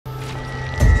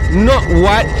Not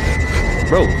what?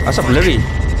 Bro, asal blurry?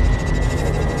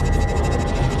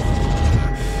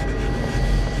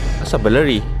 Asal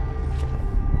blurry?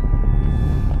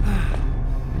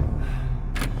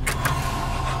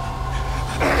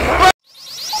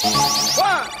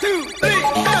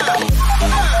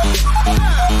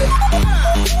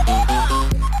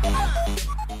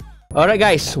 Alright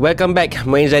guys, welcome back.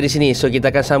 Moanzai di sini. So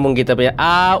kita akan sambung kita punya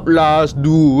Outlast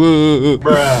 2.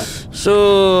 So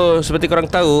seperti korang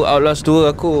tahu, Outlast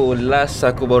 2 aku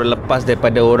baru lepas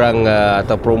daripada orang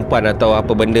atau perempuan atau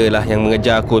apa benda lah yang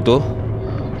mengejar aku tu.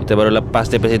 Kita baru lepas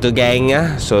daripada situ, geng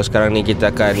lah. So sekarang ni kita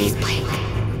akan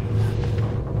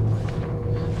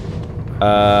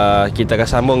kita akan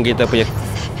sambung kita punya.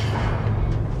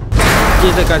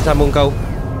 Kita akan sambung kau,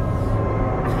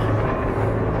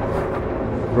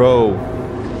 bro.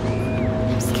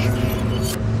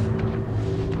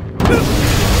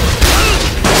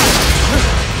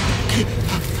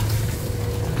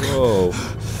 Bro.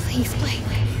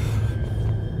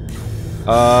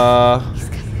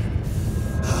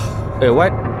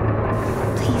 What?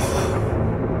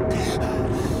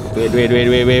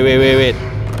 Wait.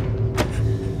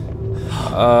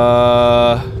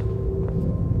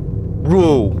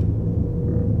 Bro.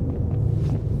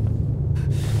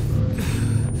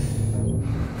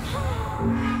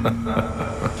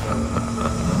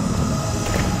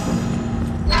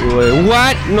 Wait,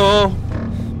 what? No.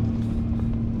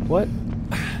 What?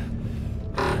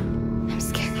 I'm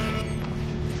scared.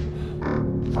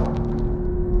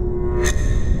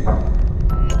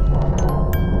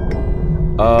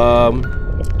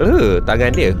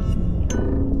 Tangan dia.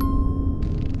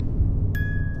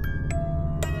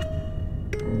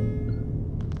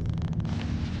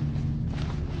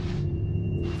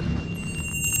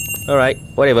 Alright,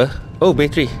 whatever. Oh,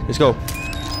 battery. Let's go.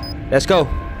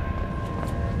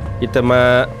 Kita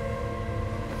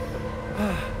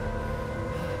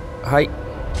Hai.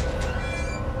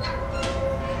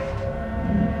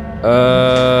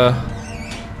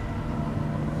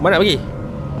 Mana nak pergi?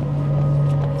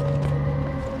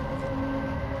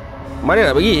 Mana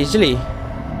nak pergi actually?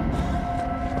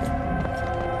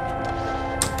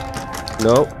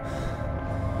 No.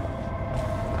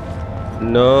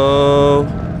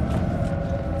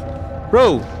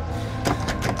 Bro.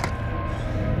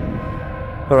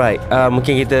 Alright,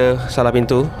 mungkin kita salah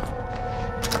pintu.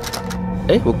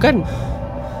 Bukan.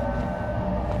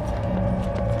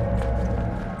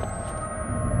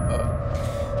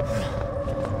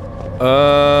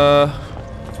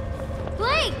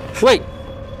 Blake. Wait.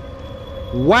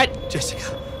 What?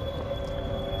 Jessica.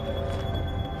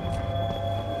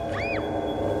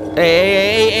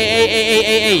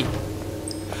 Hey.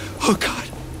 Oh God.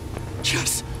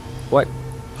 Jess. What?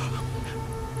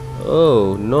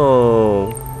 Oh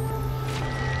no.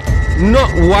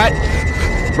 Not what?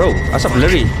 Bro, asal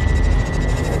blurry?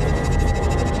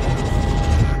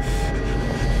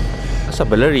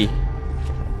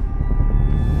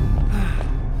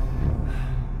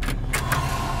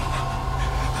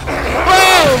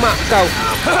 Oh, mak kau.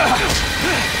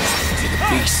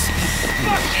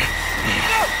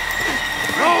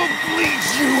 I'll bleed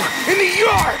you in the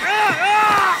yard.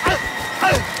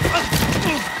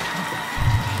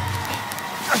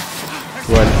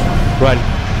 Run.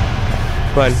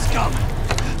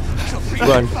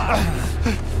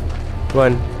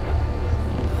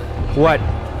 What?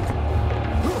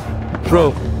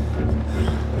 Bro.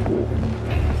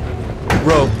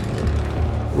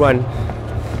 Run.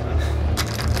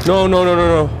 No.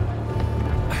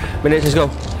 Minutes, let's go.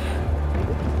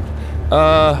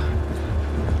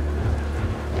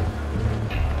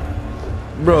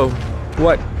 Bro,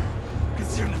 what?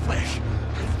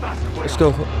 Let's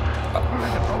go.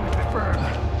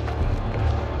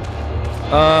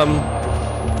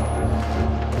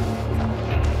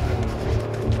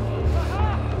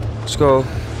 Let's go.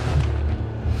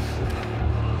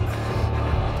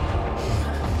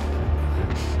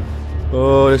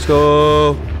 Oh, let's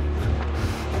go.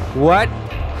 What?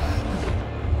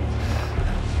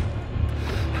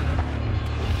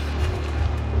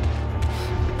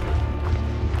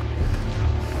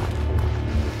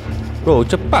 Bro,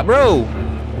 cepat bro.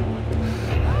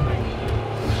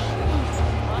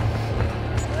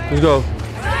 Let's go.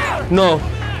 No.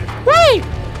 Wait.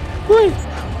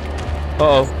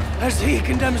 Uh-oh. As he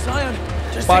condemns Zion,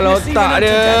 just Pala otak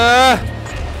dia.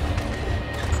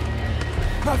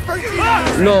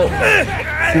 No.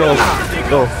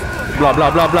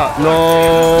 Blah. No.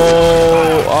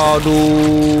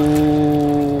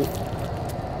 Aduh.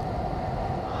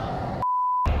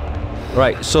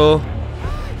 Right, so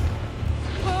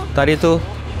tadi tu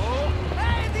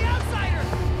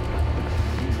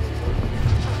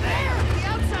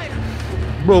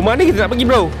Bro, mana kita nak pergi,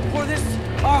 bro? For this,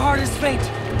 our heart is faint.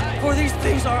 For these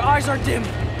things, our eyes are dim.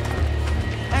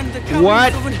 And the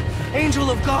What? countenance of an angel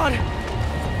of God.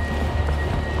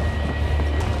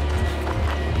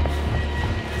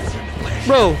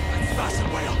 Bro. Fasten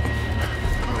well.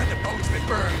 Let the bones be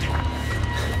burned.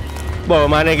 Bro,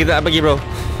 mana kita nak pergi, bro?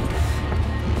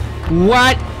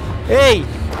 What? Hey.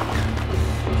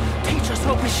 Teach us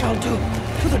what we shall do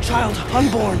to the child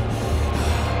unborn.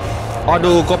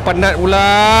 Aduh, kau penat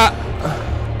pula.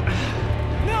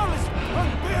 Now is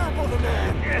unbearable the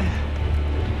man.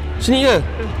 Sini ke?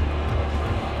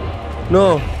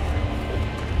 No.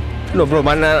 No, bro,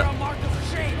 mana? A mark of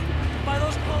shame by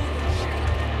those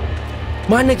clothing.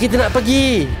 Mana kita nak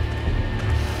pergi?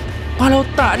 Kepala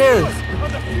otak dia. Of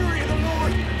the fury of the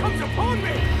Lord comes upon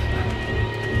me.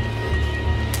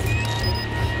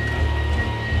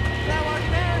 Thou art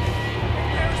man,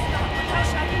 there is not, but thou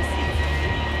shalt be seen.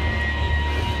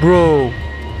 Bro.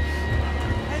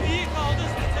 And ye called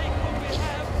us to take what we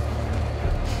have.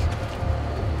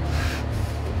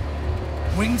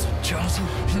 Wings of Johnson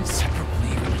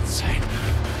inseparably even inside.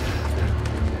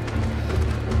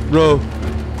 Bro.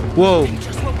 Wow.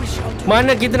 Teach us what we shall do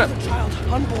Mana kita to nak? the child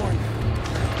unborn.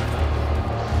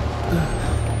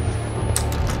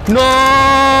 No.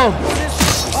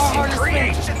 This, our heart is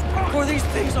faint. For these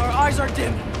things, our eyes are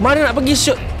dim. Mana nak pergi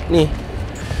shoot? Ni.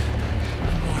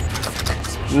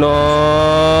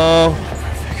 No.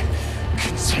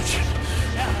 Conception.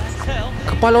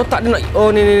 Kepala otak dia nak. Oh,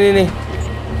 ni.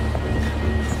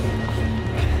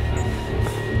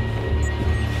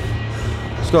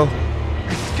 Let's go.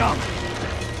 Scum.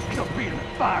 You'll be in the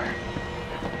fire.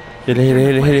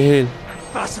 Heal.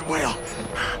 Fasten well.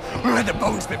 Let the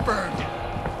bones be burned.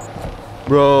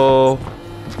 Bro.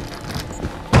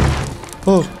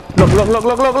 Oh, lock.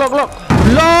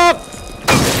 Lock.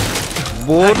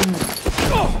 Board.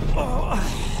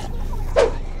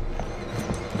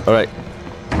 Alright.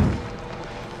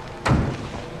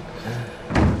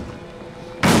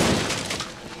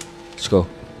 Let's go.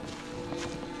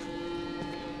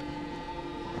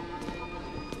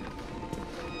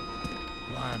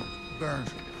 Lime burned.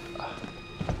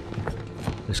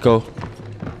 Let's go.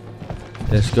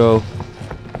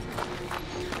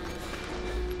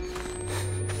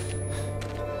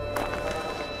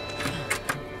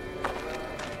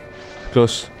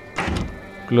 Close.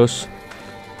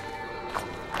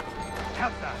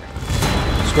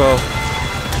 Let's go.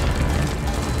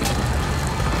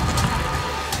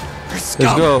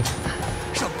 Let's go.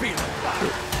 Shall be in the fire.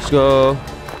 Let's go.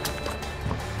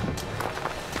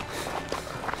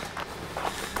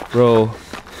 Bro.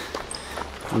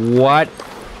 What?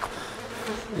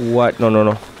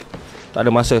 No. Tak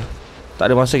ada masa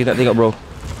kita nak tengok, bro.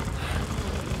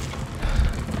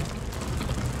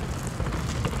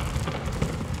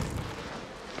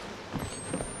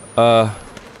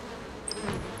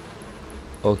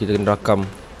 Oh, kita kena rakam.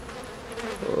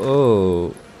 Oh.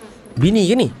 Bini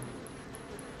ke ni?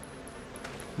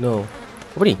 No.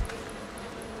 Apa ni?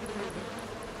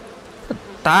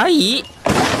 Tai.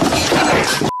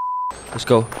 Let's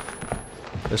go.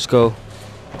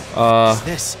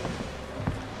 This.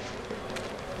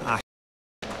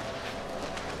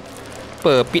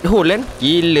 Apa? Pit hole kan?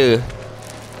 Gila.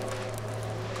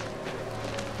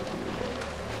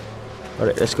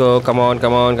 Alright, let's go. Come on. Tak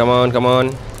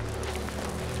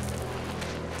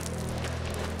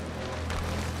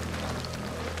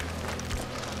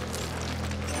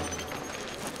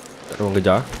ada orang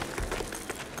kejar.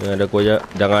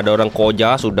 Jangan ada orang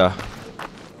koja sudah.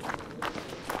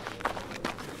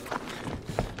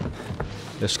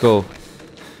 Let's go.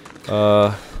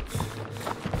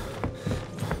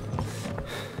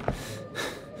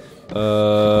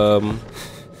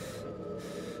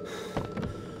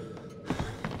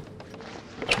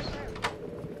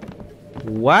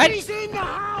 What? He's in the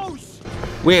house.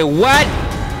 Wait, what?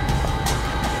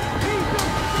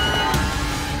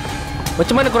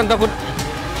 Macam mana korang tahu?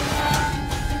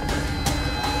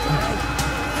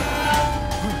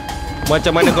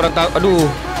 Macam mana korang tahu? Aduh.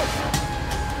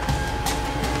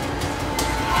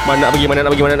 Mana nak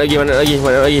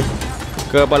pergi?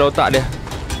 Kepala otak dia.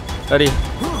 Tadi.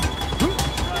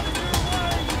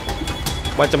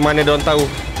 Macam mana dia orang tahu?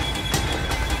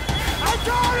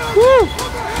 Woo!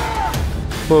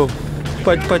 Oh,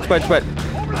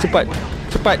 cepat.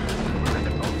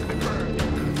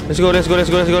 Let's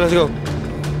go.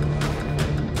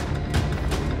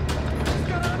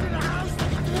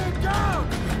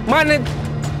 Mana?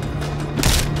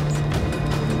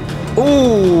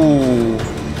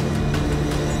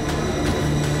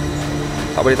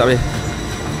 Tak boleh.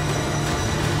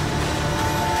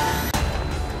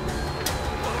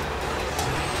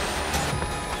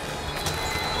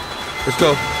 Let's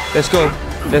go. Let's go.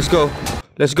 Let's go.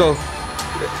 Let's go.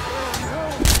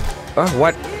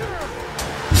 What?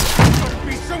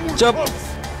 Be somewhere Jump. close.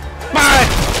 Bye.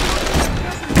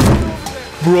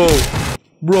 Bro.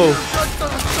 Bro.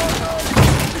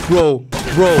 Bro.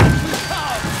 Bro.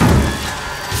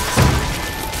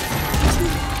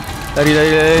 Lari,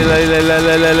 lari, lari, lari, lari,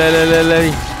 lari, lari, lari,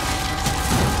 lari.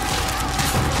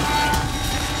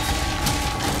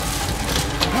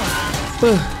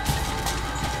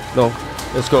 No,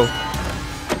 let's go.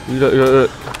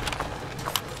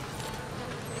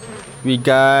 We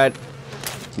got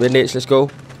bandage. Let's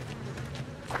go.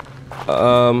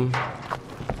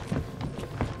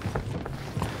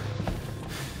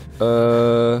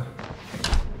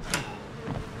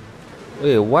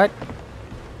 Wait, what?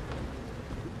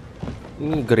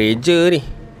 Ni gereja ni.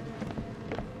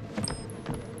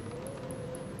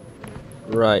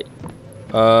 Right.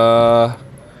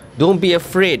 Don't be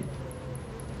afraid.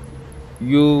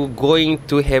 You going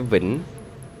to heaven.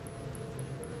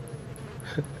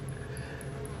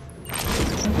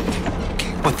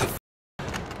 What the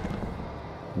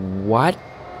What?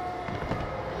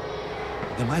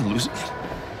 am I losing it?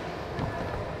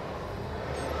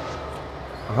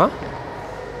 Huh?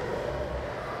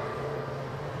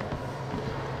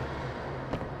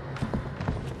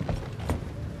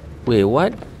 Wait,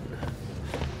 what?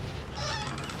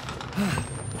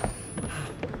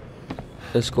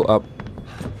 Let's go up.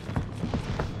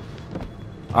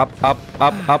 Up, up,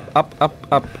 up, up, up, up,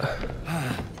 up.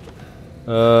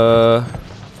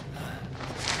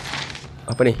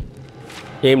 Apa ni?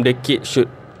 Aim the kid shoot.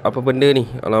 Apa benda ni?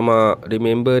 Alamak.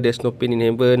 Remember there's no pain in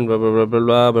heaven. Blah blah blah blah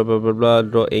blah blah blah blah blah.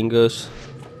 Draw angles.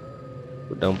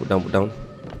 Put down, put down, put down.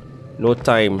 No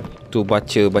time to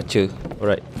baca.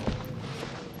 Alright.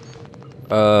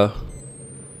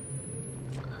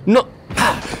 No.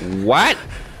 What?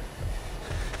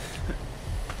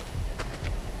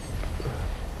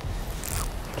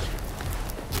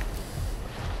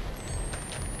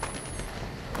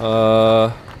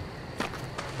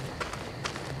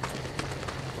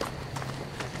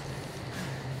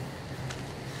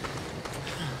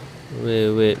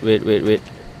 Wait.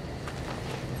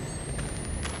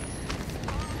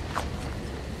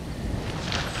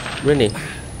 Mana ni?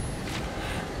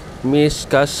 Miss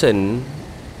Cousin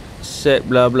set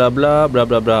blah blah blah blah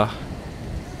blah blah.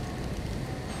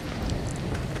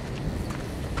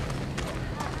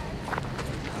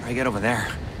 How do I get over there?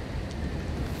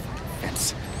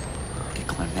 Fence. Can't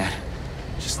climb that.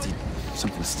 Just need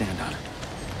something to stand on.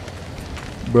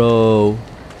 Bro.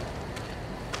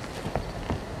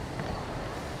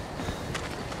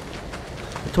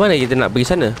 Macam mana kita nak pergi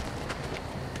sana?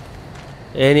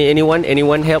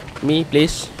 Anyone help me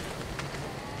please?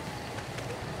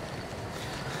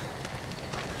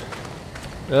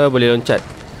 Boleh loncat.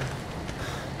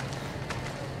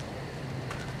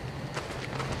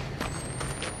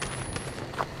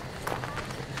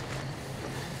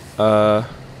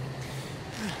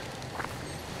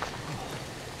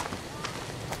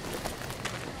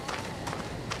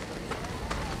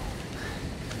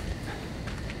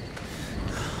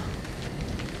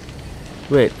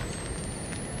 Wait.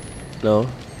 No.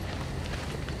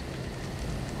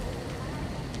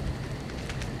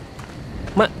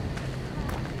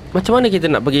 Macam mana kita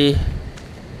nak pergi?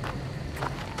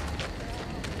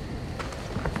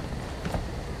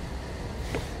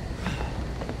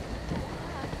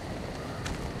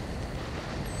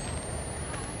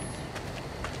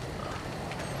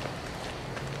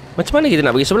 Macam mana kita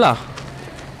nak pergi sebelah?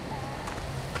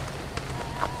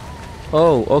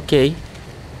 Oh, okay.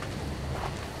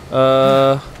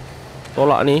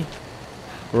 Tolak ni.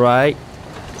 Right.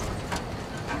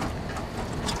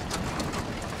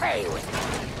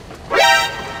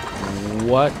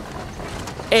 What?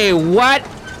 What?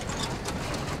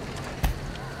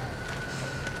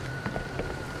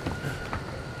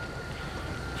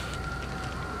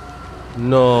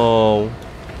 No.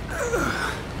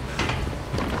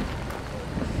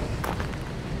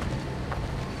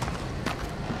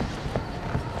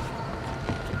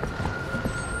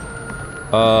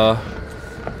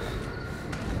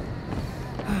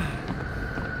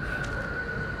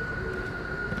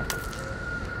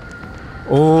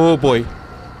 Oh boy.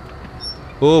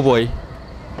 Oh boy.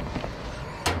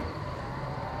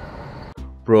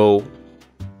 Bro.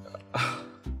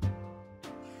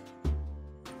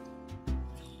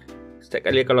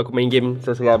 Setiap kali kalau aku main game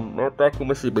seram, mata aku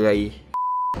mesti berair.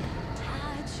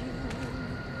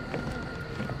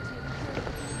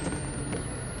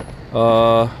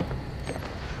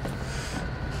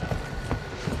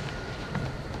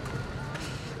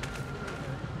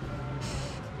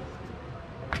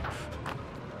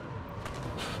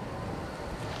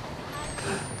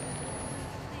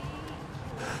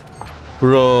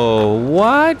 Bro,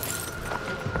 what?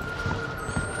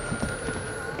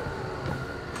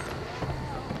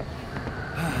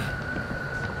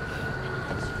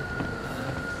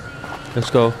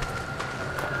 Let's go.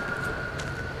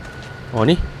 Oh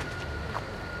ni.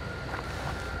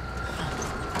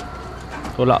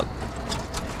 Tolak.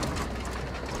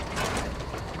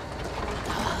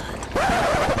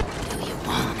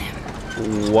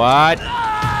 What?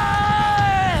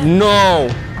 No.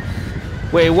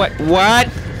 Wait, what? What?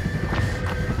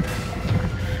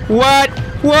 What?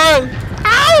 Whoa!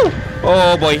 Ow!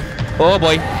 Oh boy. Oh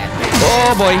boy.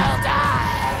 Oh boy.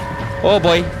 Oh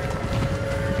boy.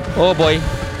 Oh boy.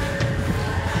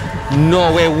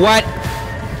 No way, what?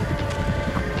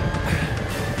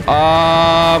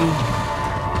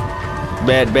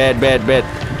 Bad.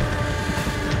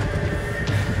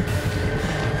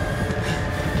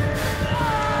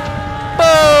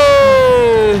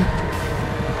 Oh!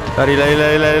 Lari.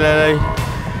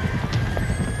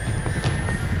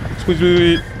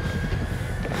 Sembunyi.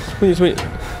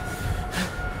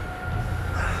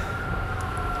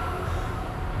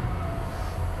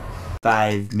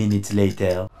 5 minutes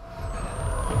later.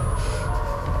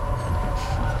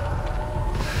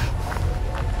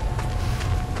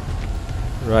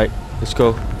 Right, let's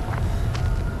go.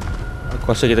 Aku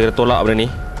rasa kita kena tolak benda ni.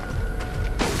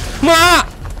 Mak!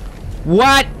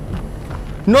 What?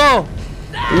 No!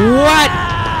 What?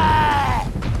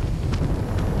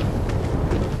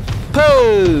 Ho!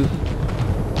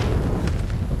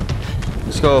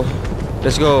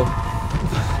 Let's go.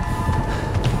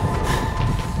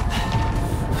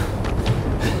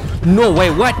 No way,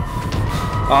 what?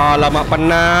 Alamak,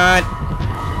 penat.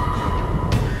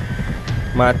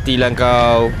 Matilah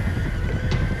kau.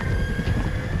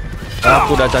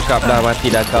 Aku dah cakap dah, mati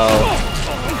dah kau.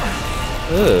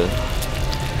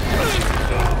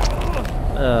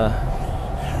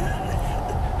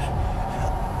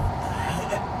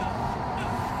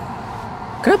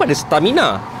 Kenapa ada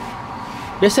stamina?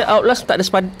 Biasa Outlast tak ada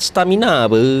stamina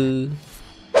apa.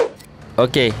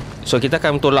 Okay, so kita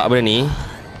akan tolak benda ni.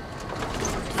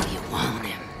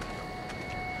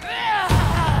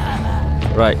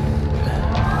 Right.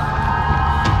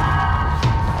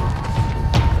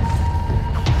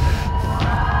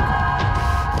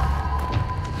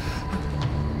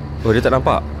 Oh, dia tak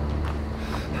nampak.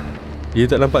 Dia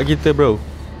tak nampak kita, bro.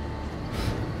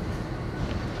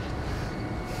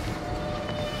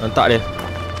 Nantak dia.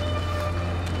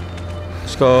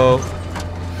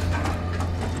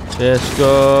 Let's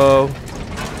go.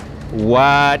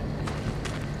 What?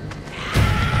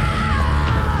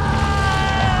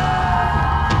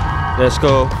 Let's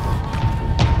go.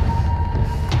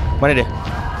 Mana dia?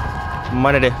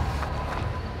 Mana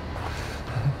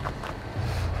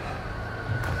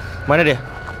dia?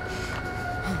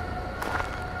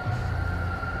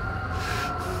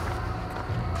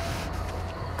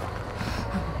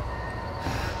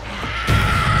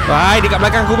 Hai, dekat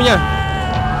belakang aku punya.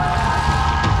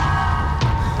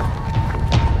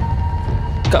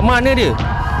 Kat mana dia?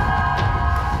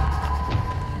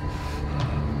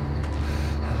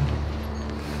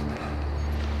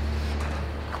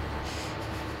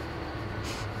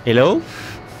 Hello?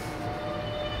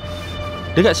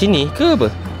 Dekat sini ke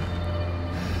apa?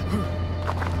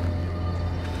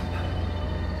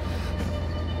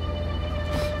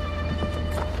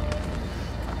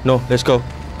 No, let's go.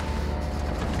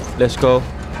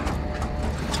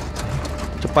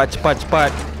 Cepat.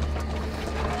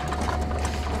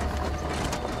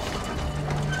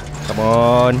 Come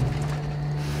on.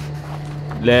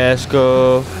 Let's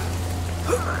go.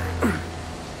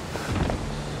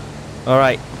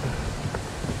 Alright.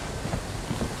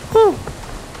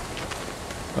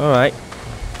 Alright.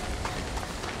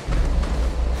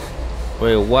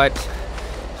 Wait, what?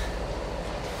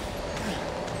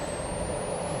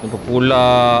 Apa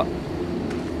pula?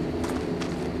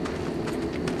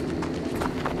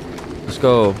 Let's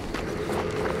go.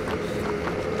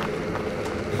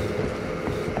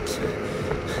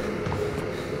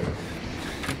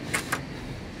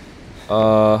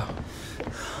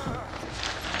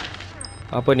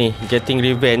 Apa ni? Getting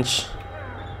revenge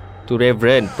to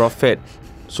Reverend Prophet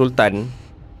Sultan.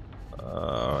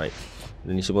 Alright.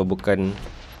 Ini semua bukan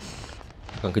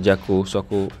kerja aku. So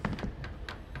aku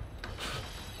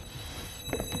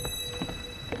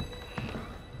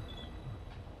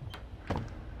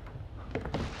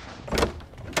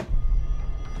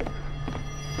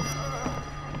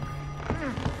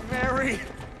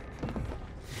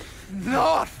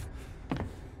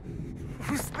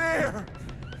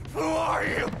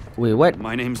Wait, what?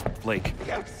 My name's Blake.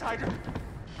 The outsider.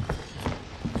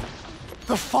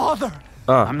 The father.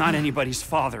 I'm not anybody's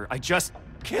father. I just...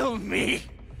 kill me.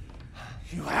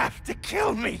 You have to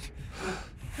kill me.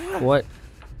 What?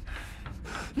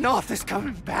 North is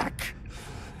coming back.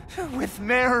 With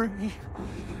Mary.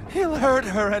 He'll hurt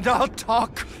her and I'll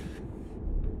talk.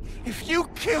 If you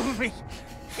kill me,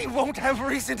 he won't have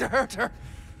reason to hurt her.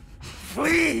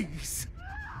 Please.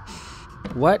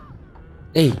 What?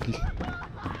 Hey,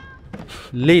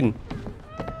 Lin.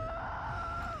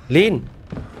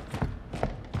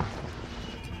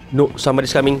 No,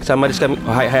 somebody's coming.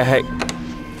 Oh, hi.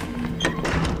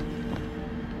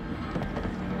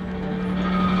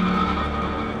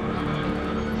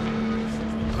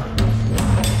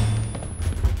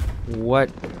 What?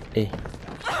 Hey.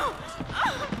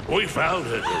 We found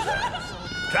her,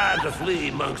 trying to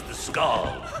flee amongst the skulls.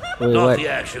 Wait, Not what? the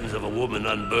actions of a woman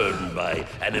unburdened by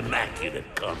an immaculate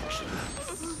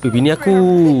conscience. Bini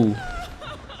aku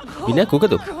ke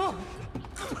tu?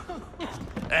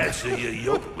 Answer your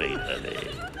yoke mate, honey.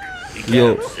 He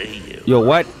Yo. can't see you. Yo,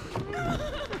 what?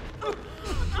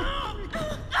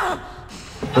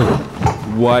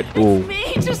 What? Oh.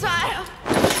 Me, Josiah.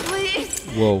 Please.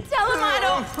 Whoa. Tell him I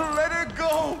don't. Let her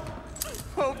go.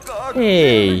 Oh, God.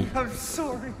 Hey. I'm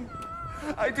sorry.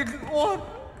 I didn't want...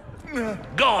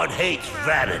 God hates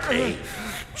vanity.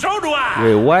 So do I.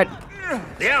 Wait, what?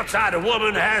 The outsider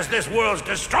woman has this world's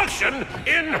destruction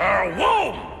in her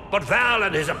womb. But Val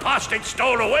and his apostate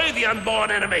stole away the unborn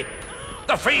enemy.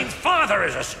 The fiend's father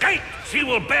has escaped. She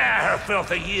will bear her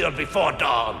filthy yield before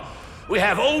dawn. We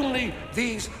have only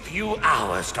these few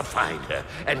hours to find her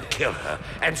and kill her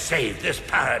and save this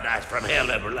paradise from hell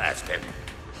everlasting.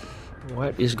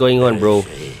 What is going on, bro?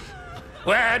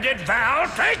 Where did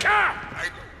Val take her?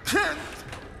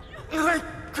 I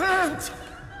can't.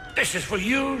 This is for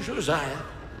you, Josiah.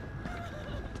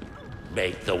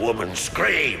 Make the woman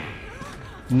scream.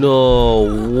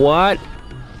 No, what?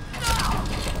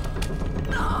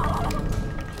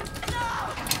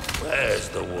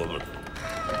 Where's the woman?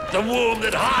 The womb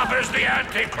that harbors the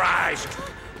Antichrist.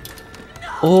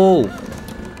 Oh.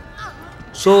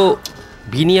 So,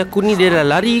 bini aku ni dia dah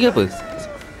lari ke apa?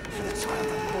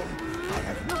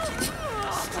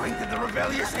 Strengthen the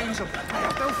rebellious angel. I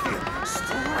have no fear.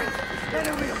 Strength.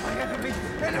 Enemy of my enemy.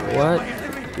 Enemy What? of my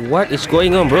enemy. What is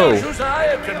going on, bro?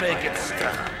 Josiah can make it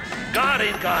stop.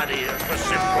 Guardian for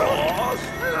simple.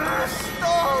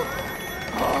 Stop.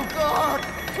 Oh, God.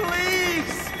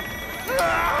 Please.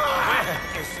 Where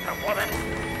is the woman?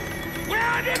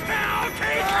 Where did Val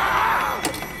take her?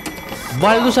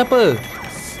 Val tu siapa?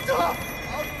 Stop.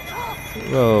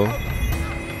 Oh.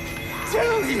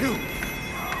 Tell you.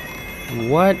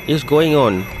 What is going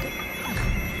on?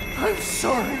 I'm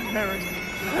sorry, Mary.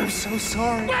 I'm so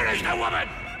sorry. Where is the woman?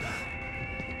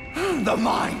 The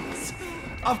mines.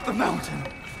 Up the mountain.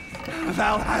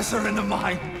 Val has her in the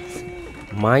mines.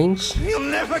 Mines? You'll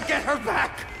never get her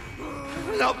back.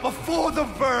 Not before the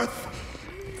birth.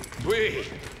 We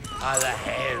are the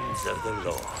hands of the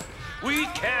Lord. We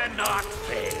cannot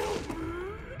fail.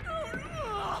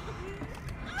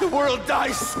 The world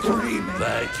dies screaming.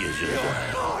 Thank you,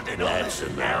 Josiah. That's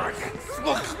American.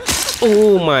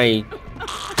 Oh my.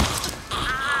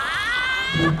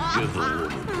 Give the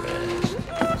woman rest.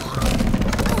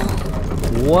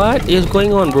 What is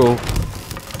going on, bro?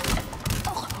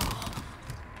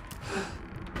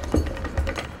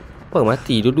 Apa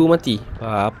mati? Dua-dua mati.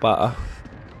 Apa ah.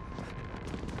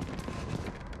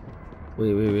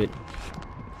 Wait.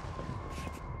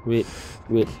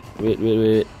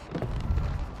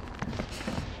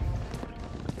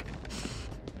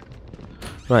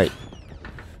 Right.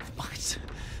 Mines.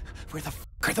 Where the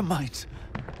fuck are the mines?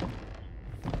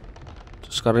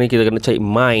 So, sekarang ni kita kena cari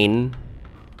mine.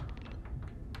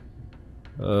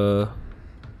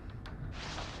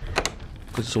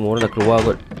 Semua orang dah keluar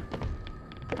kot.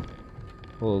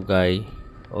 Oh guy.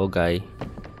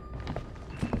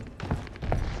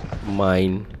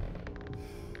 Mine.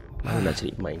 Mana nak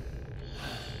cari mine?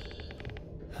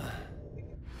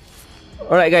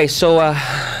 Alright guys, so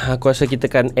aku rasa kita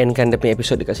kan endkan dia punya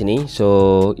episode dekat sini.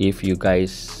 So if you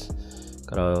guys,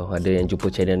 kalau ada yang jumpa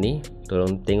channel ni,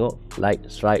 tolong tengok, like,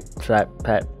 subscribe,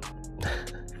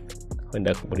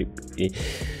 Anda aku meripik.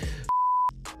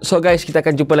 So guys, kita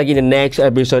akan jumpa lagi in the next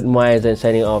episode. Moanzai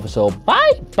signing off. So bye.